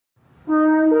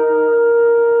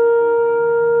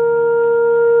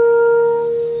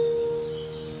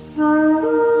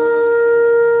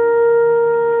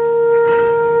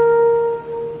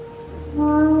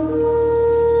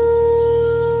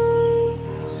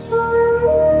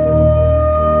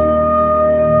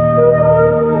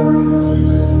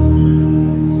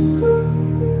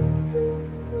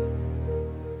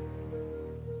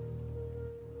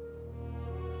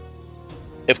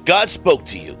If God spoke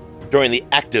to you during the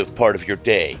active part of your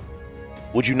day,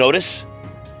 would you notice?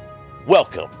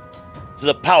 Welcome to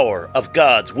the Power of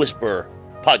God's Whisper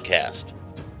podcast.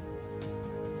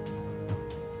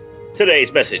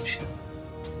 Today's message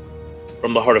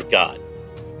from the heart of God,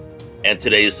 and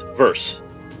today's verse.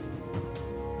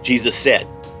 Jesus said,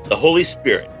 "The Holy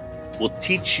Spirit will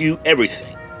teach you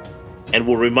everything and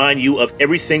will remind you of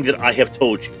everything that I have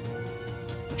told you."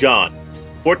 John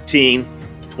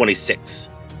 14:26.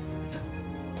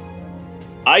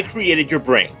 I created your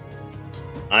brain.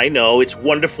 I know its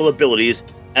wonderful abilities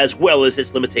as well as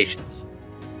its limitations.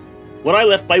 When I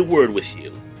left my word with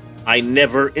you, I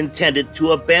never intended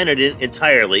to abandon it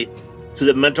entirely to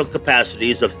the mental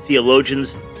capacities of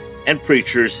theologians and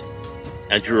preachers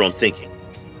and your own thinking.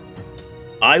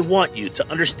 I want you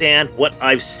to understand what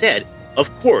I've said, of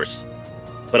course,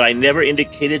 but I never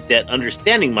indicated that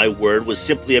understanding my word was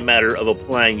simply a matter of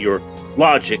applying your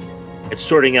logic and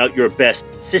sorting out your best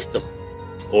system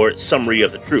or summary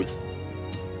of the truth.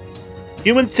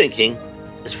 Human thinking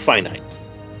is finite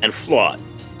and flawed.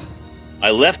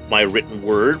 I left my written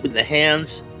word in the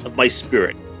hands of my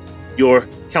spirit, your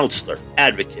counselor,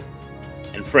 advocate,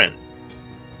 and friend.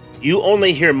 You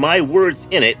only hear my words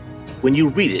in it when you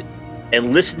read it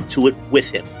and listen to it with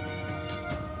him.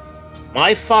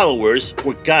 My followers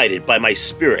were guided by my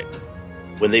spirit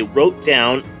when they wrote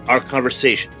down our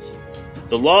conversations.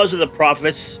 The laws of the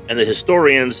prophets and the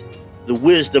historians, the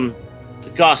wisdom, the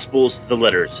gospels, the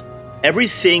letters,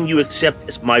 everything you accept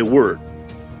as my word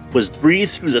was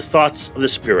breathed through the thoughts of the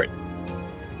Spirit.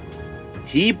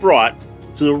 He brought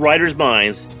to the writers'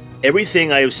 minds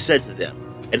everything I have said to them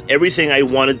and everything I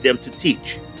wanted them to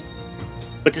teach.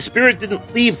 But the Spirit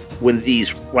didn't leave when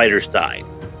these writers died.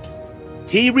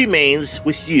 He remains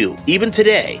with you even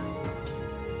today.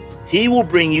 He will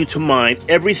bring you to mind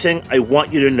everything I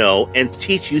want you to know and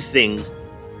teach you things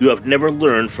you have never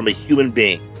learned from a human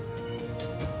being.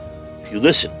 If you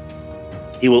listen,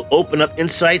 he will open up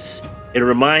insights and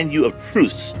remind you of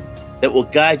truths that will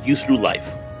guide you through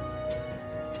life.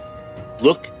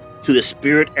 Look to the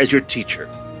Spirit as your teacher.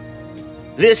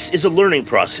 This is a learning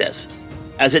process,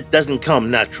 as it doesn't come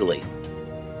naturally.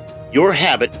 Your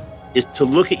habit is to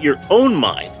look at your own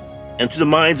mind and to the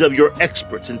minds of your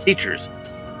experts and teachers.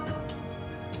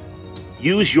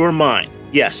 Use your mind,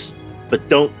 yes, but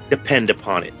don't depend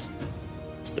upon it.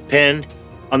 Depend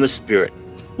on the Spirit,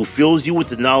 who fills you with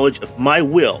the knowledge of my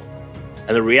will and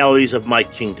the realities of my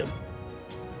kingdom.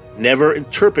 Never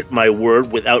interpret my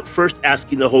word without first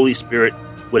asking the Holy Spirit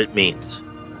what it means.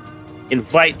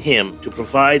 Invite him to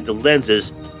provide the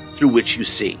lenses through which you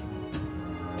see.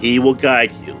 He will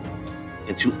guide you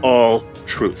into all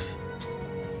truth.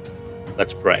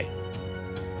 Let's pray.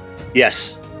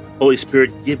 Yes, Holy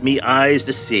Spirit, give me eyes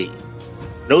to see.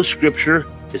 No scripture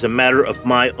is a matter of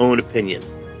my own opinion.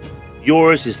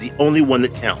 Yours is the only one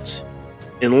that counts.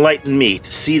 Enlighten me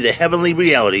to see the heavenly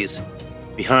realities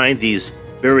behind these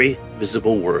very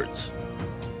visible words.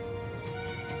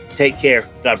 Take care,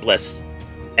 God bless,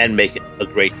 and make it a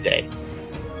great day.